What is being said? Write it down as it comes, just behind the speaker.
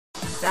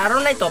Sa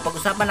araw na ito,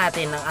 pag-usapan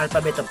natin ang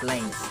alphabet of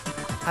lines.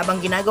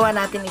 Habang ginagawa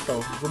natin ito,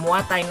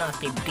 gumawa tayo ng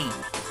activity.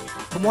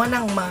 Kumuha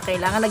ng mga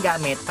kailangan na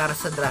gamit para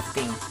sa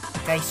drafting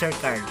kay Sir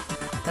Carl.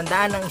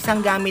 Tandaan ang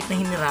isang gamit na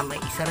hiniram ay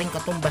isa ring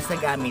katumbas na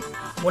gamit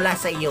mula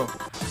sa iyo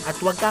at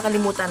huwag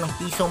kakalimutan ng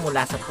piso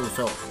mula sa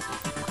puso.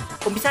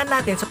 Umpisahan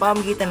natin sa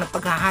pamamagitan ng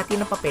paghahati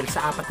ng papel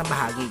sa 4 na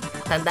bahagi.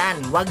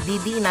 Tandaan, huwag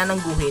didiinan ng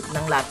guhit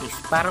ng lapis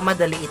para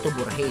madali ito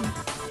burahin.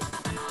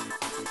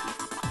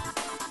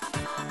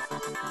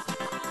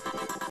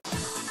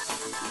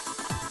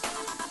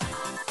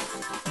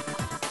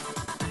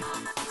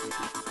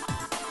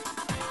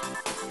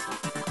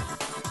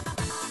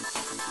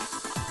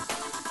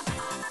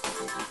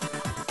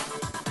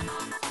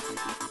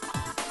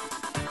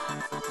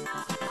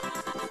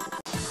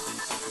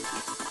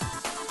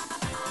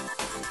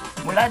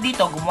 Mula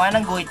dito, gumawa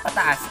ng guhit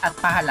pataas at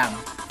pahalang,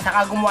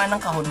 saka gumawa ng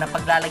kahon na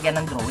paglalagyan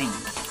ng drawing.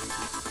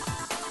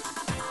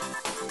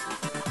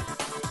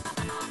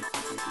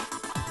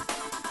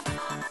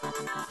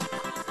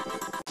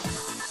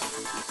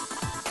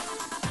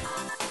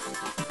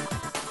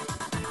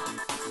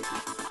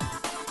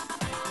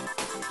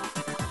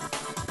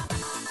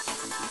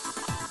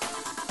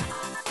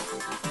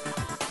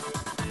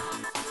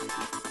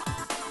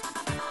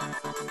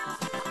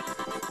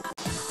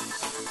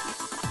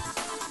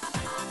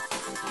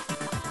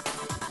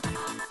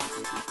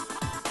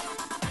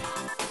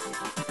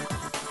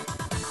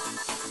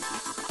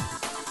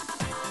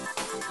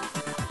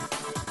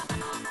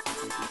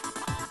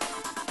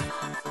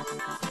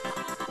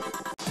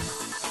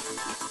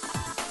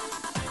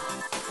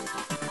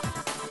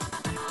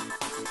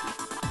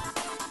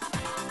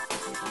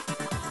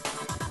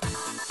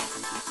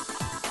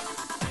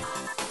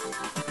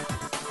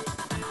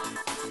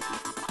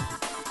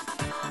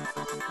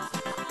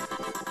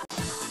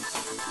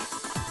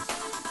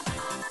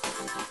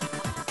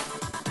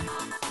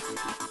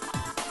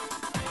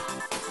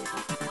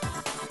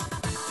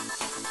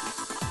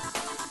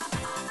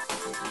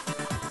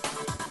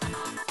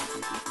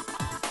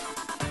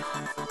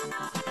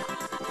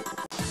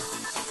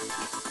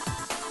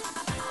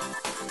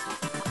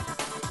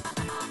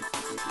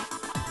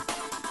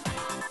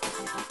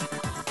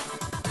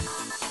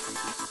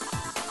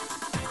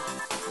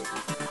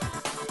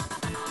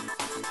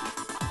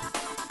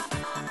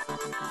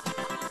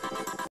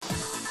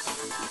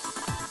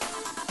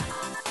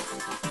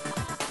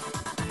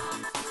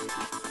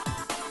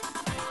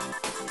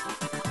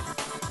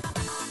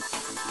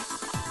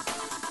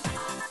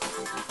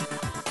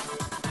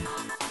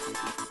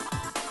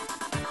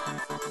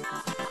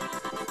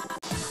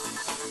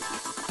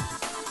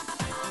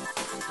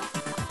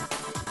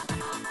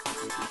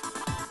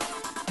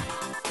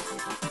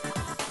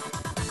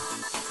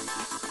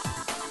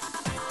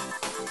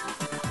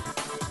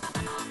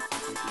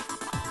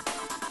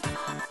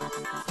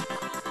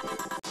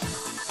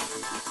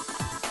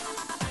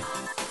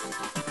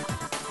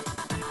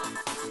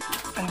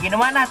 Ang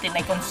ginawa natin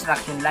ay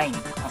construction line.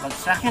 Ang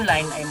construction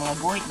line ay mga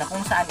guhit na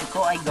kung saan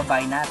ito ay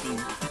gabay natin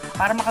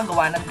para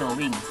makagawa ng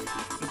drawing.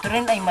 Ito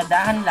rin ay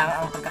madahan lang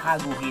ang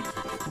pagkakaguhit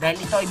dahil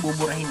ito ay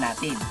buburahin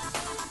natin.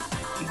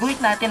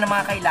 Iguhit natin ang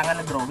mga kailangan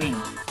na drawing.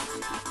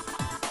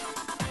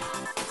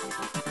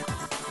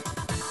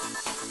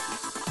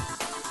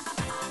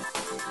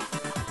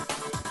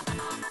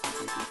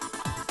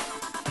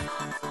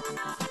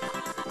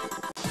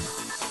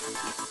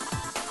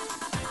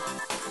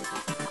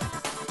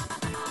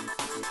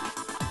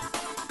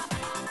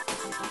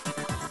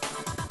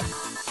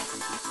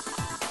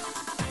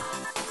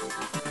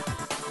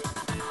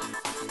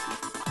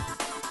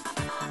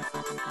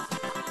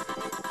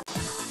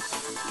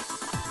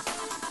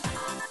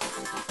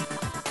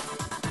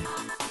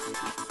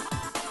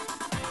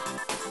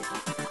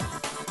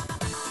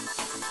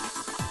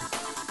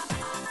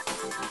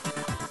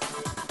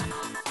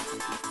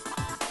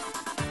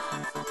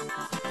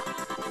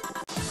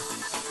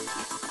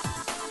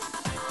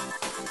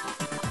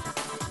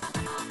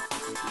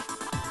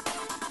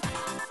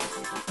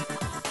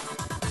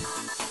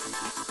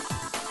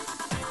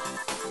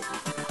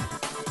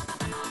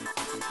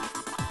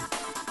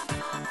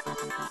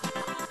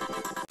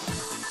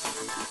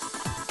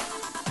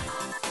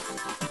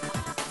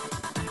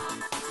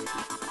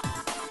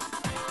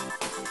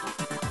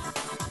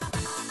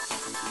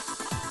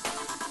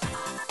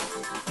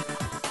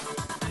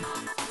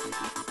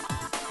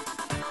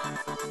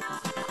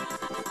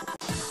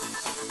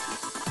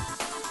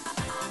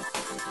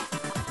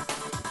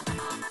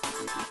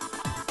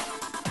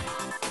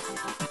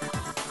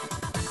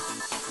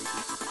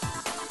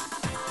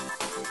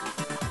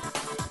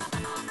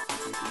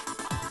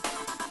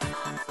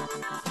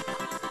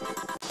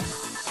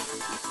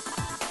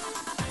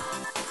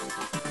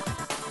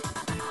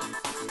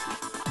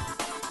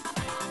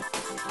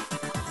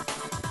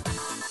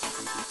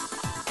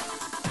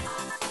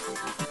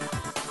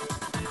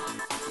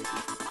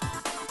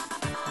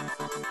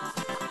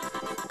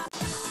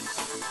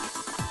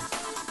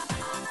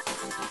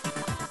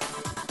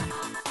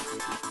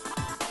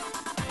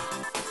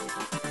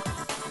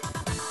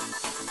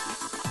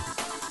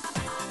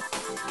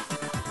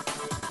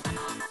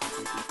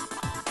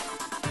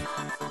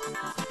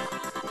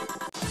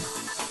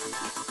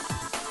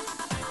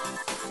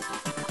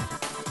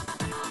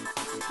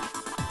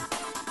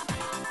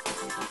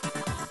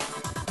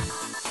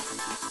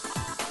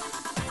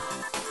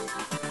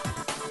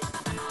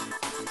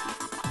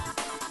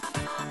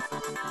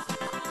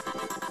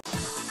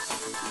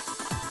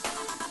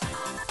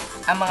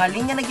 Ang mga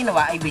linya na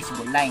ginawa ay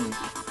visible line.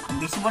 Ang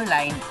visible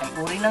line ay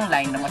uri ng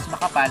line na mas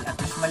makapal at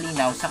mas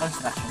malinaw sa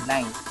construction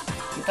line.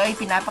 Ito ay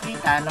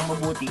pinapakita ng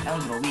mabuti ang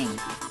drawing.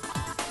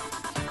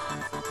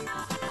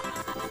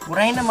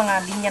 Burahin ang mga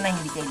linya na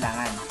hindi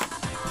kailangan.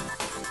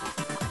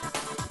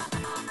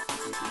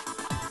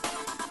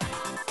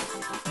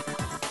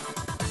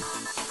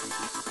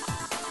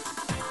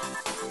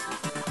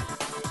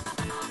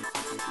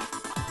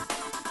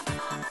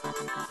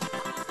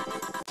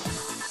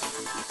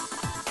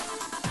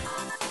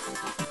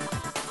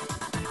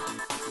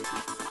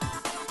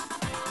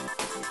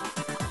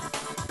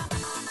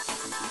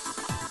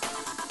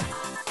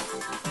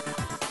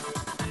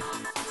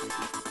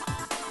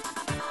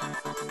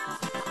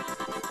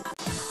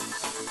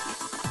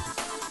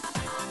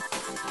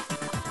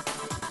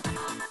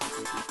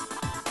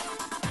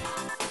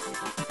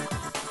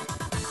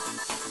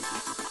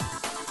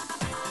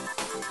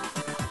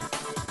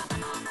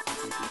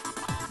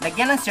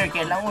 Lagyan ng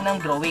circle ang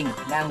unang drawing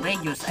na ang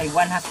radius ay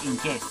 1/2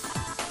 inches.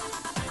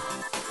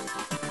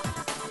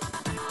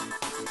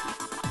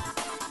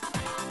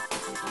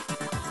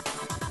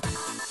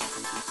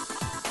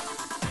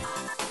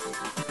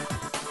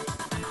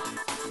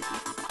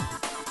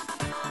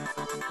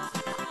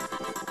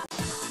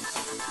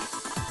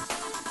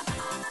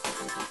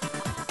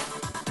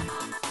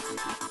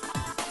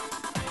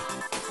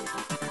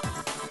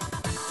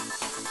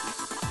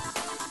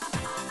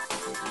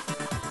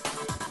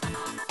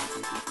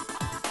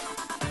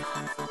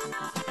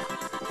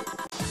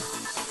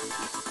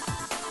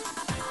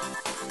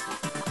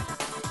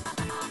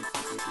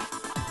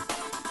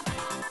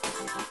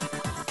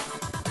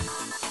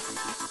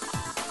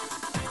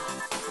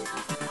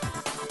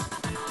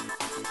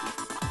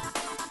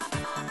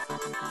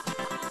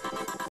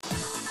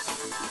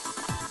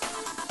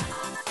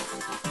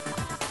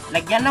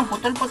 Lagyan ng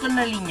putol-putol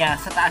na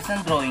linya sa taas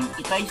ng drawing.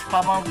 Ito ay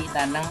sa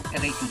pamamagitan ng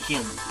erasing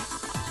shield.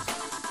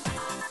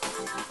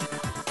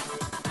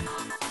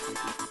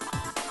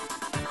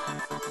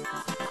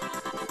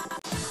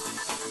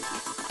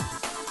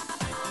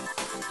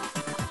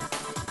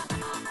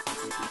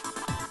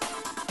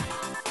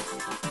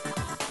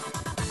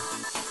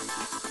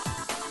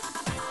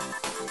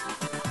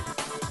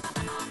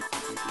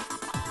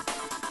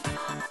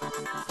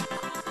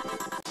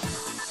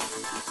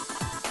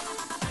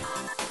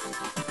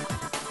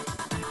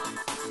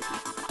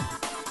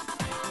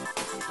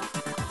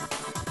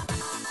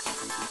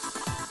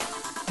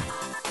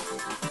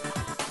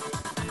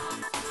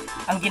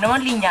 Ang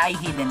ginawang linya ay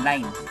hidden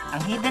line.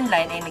 Ang hidden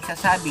line ay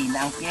nagsasabi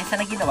na ang piyesa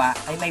na ginawa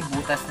ay may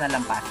butas na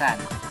lampasan.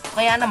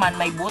 Kaya naman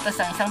may butas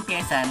ang isang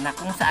piyesa na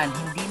kung saan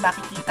hindi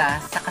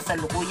makikita sa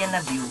kasalukuyan na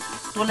view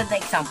tulad na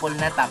example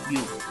na top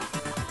view.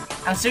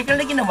 Ang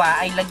circle na ginawa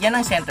ay lagyan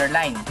ng center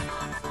line.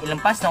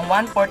 Ilampas ng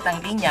 1/4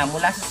 ang linya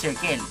mula sa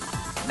circle.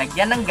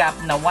 Lagyan ng gap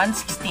na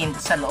 1/16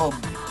 sa loob.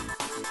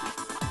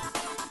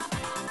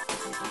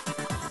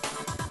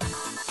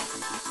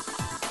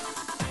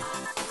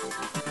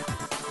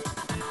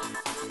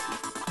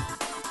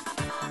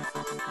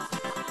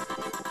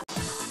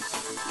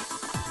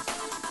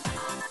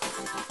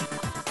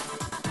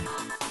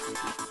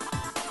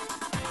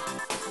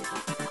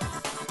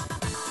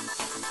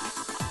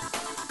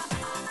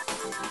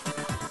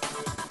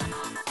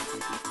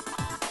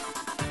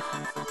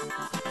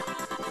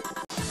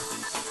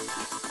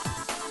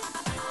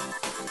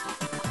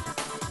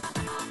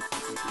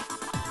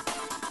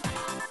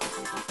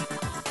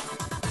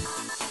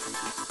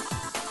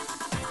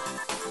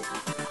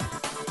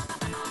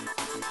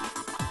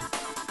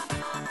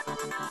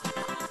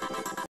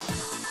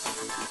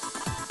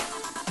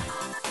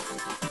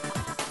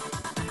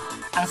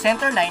 Ang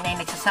center line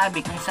ay nagsasabi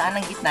kung saan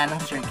ang gitna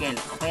ng circle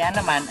o kaya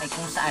naman ay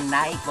kung saan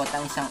naikot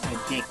ang isang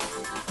object.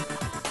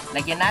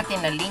 Lagyan natin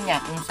ng linya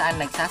kung saan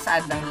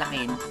nagsasaad ng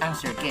lakin ang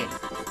circle.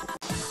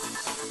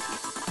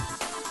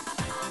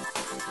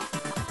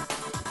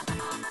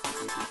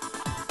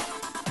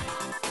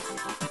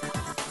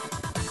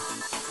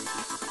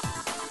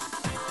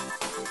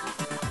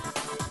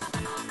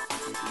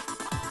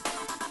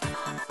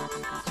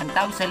 Ang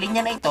tawag sa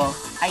linya na ito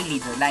ay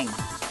leader line.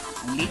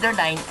 Ang leader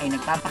line ay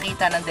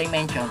nagpapakita ng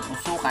dimension o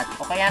sukat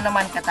o kaya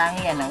naman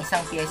katangian ng isang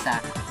piyesa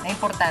na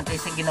importante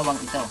sa ginawang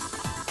ito.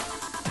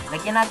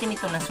 Lagyan natin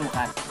ito ng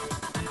sukat.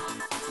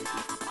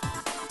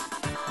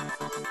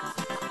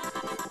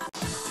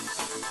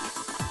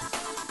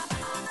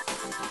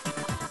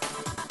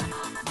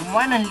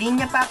 Gumawa ng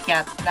linya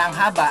paakyat na ang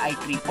haba ay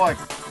 3/4.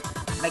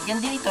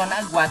 Lagyan din ito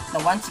ng agwat na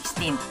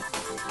 1/16.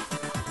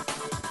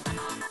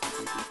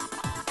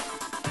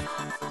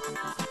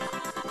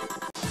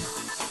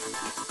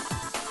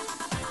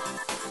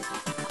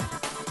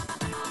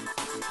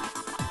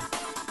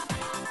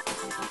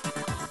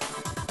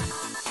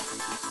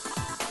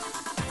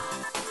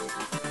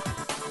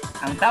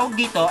 Ang tawag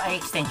dito ay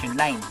extension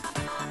line.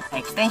 Ang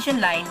extension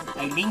line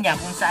ay linya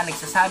kung saan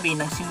nagsasabi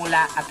ng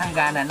simula at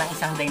hangganan ng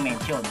isang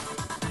dimension.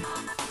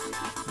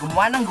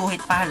 Gumawa ng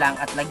guhit pahalang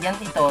at lagyan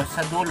ito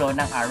sa dulo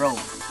ng arrow.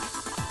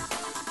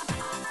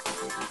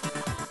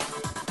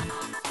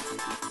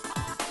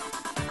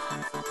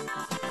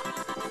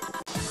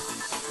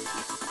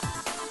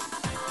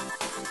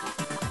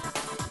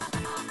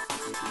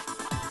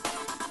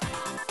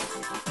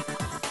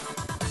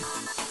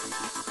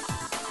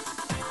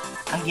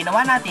 Ang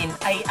ginawa natin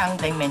ay ang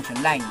dimension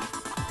line.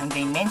 Ang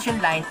dimension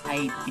line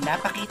ay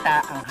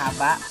pinapakita ang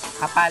haba,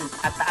 kapal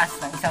at taas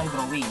ng isang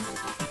drawing.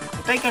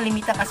 Ito ay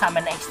kalimitan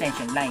kasama na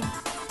extension line.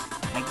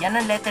 Lagyan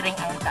ng lettering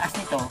ang taas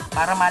nito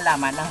para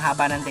malaman ang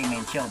haba ng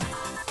dimension.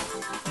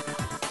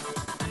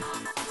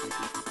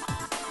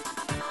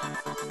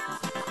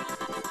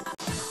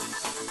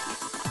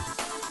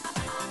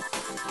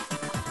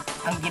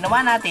 Ang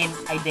ginawa natin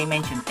ay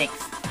dimension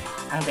text.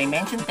 Ang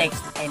dimension text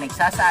ay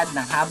nagsasaad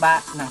ng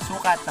haba ng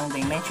sukat ng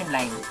dimension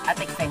line at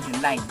extension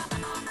line.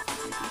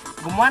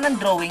 Gumawa ng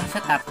drawing sa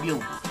top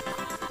view.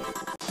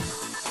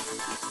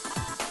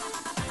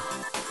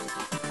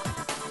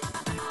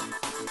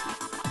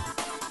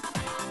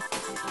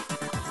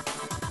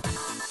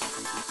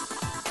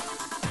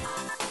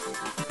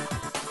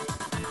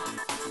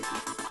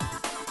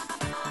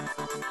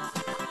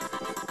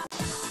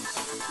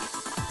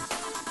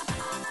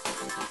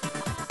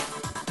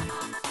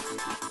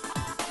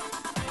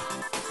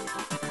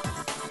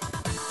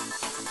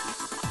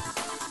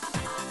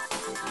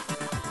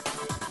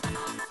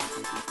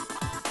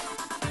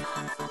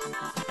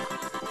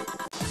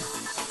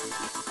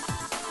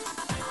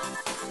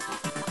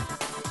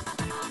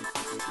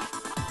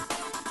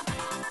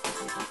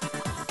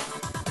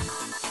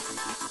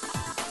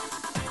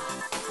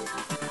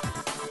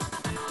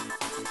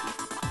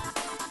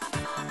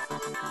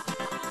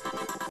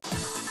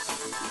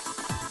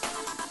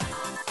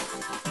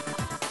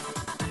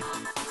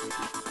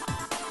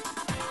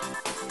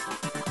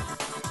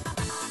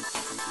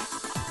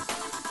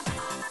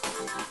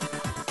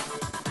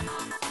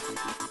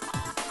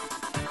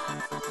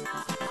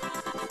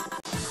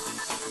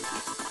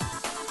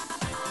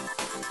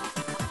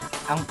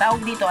 Ang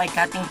tawag dito ay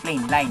cutting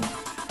plane line.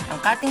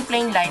 Ang cutting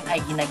plane line ay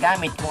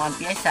ginagamit kung ang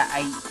pyesa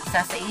ay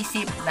isa sa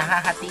isip na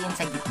hahatiin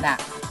sa gitna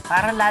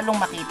para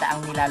lalong makita ang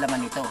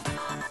nilalaman nito.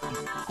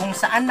 Kung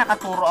saan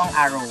nakaturo ang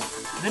arrow,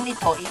 dun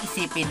ito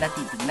iisipin na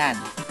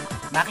titignan.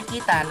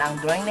 Makikita na ang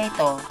drawing na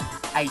ito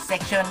ay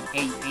section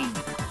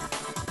AA.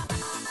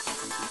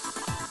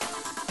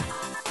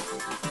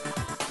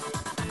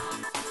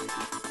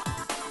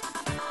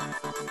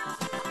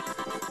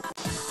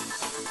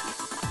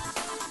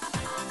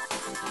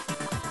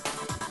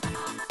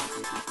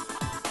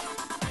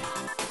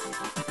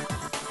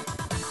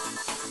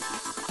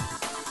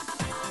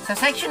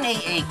 Sa section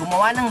AA,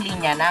 gumawa ng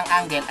linya na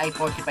ang angle ay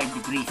 45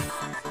 degrees.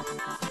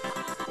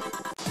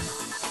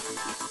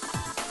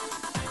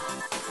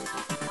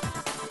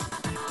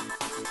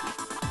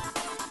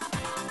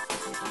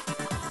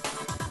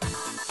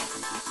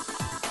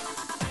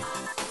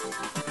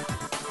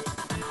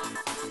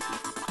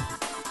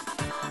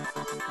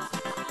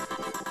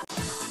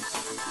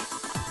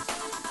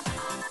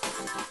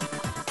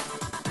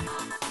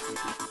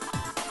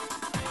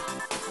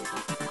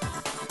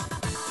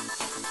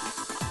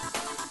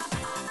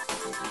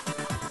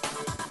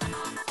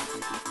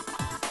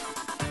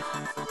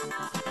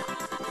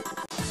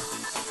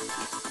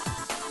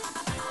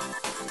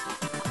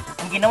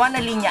 Ang ginawa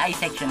na linya ay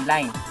section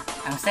line.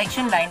 Ang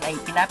section line ay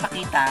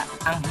pinapakita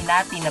ang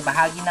hinati na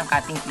bahagi ng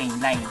cutting plane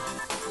line.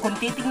 Kung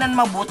titignan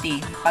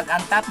mabuti, pag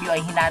ang top view ay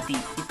hinati,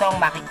 ito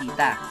ang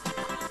makikita.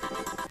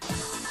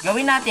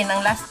 Gawin natin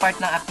ang last part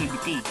ng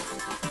activity.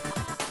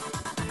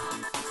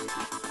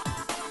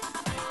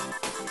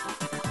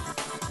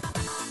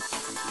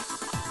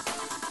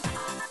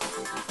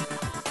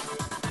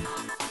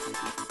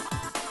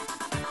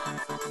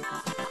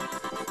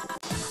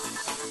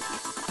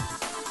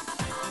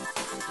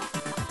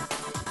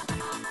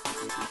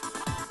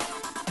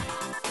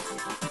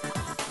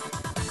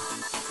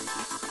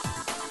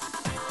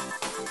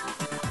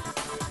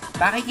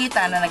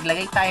 Makikita na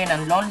naglagay tayo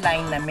ng long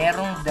line na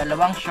merong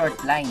dalawang short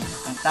line.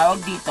 Ang tawag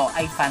dito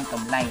ay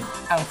phantom line.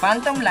 Ang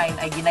phantom line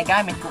ay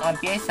ginagamit kung ang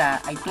pyesa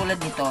ay tulad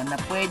nito na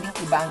pwedeng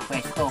iba ang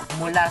pwesto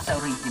mula sa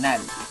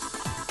original.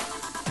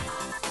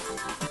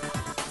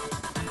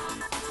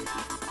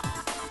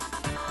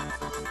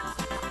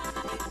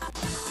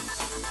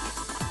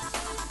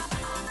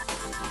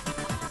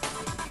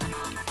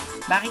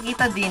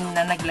 Makikita din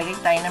na naglagay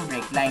tayo ng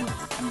brake line.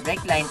 Ang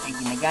brake line ay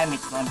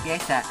ginagamit kung ang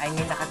pyesa ay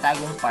may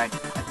nakatagong part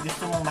at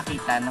gusto mong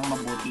makita ng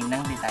mabuti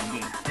ng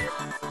detalye.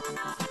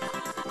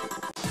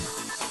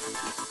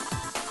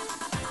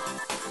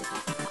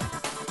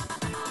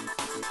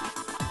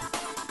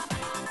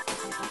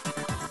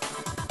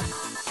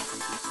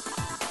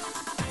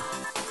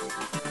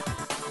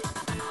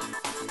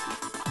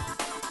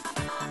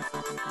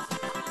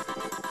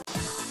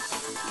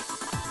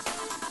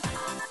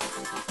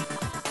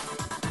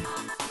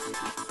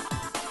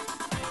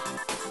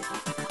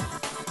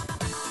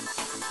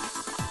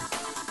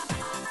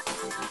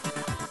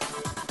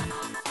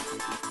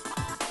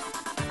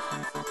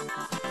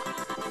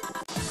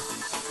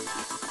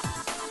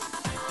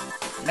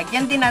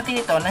 Lagyan din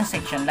natin ito ng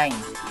section line.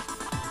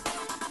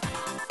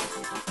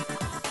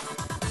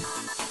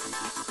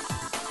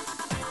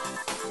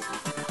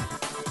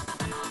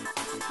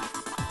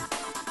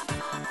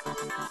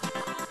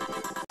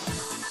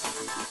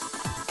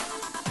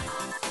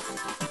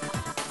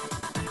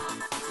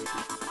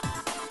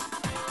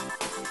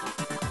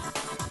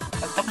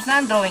 Matapos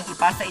na ang drawing,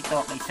 ipasa ito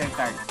kay Sir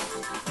Carl.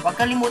 Huwag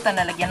kalimutan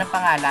na lagyan ng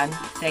pangalan,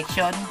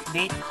 section,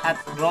 date at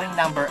drawing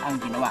number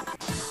ang ginawa.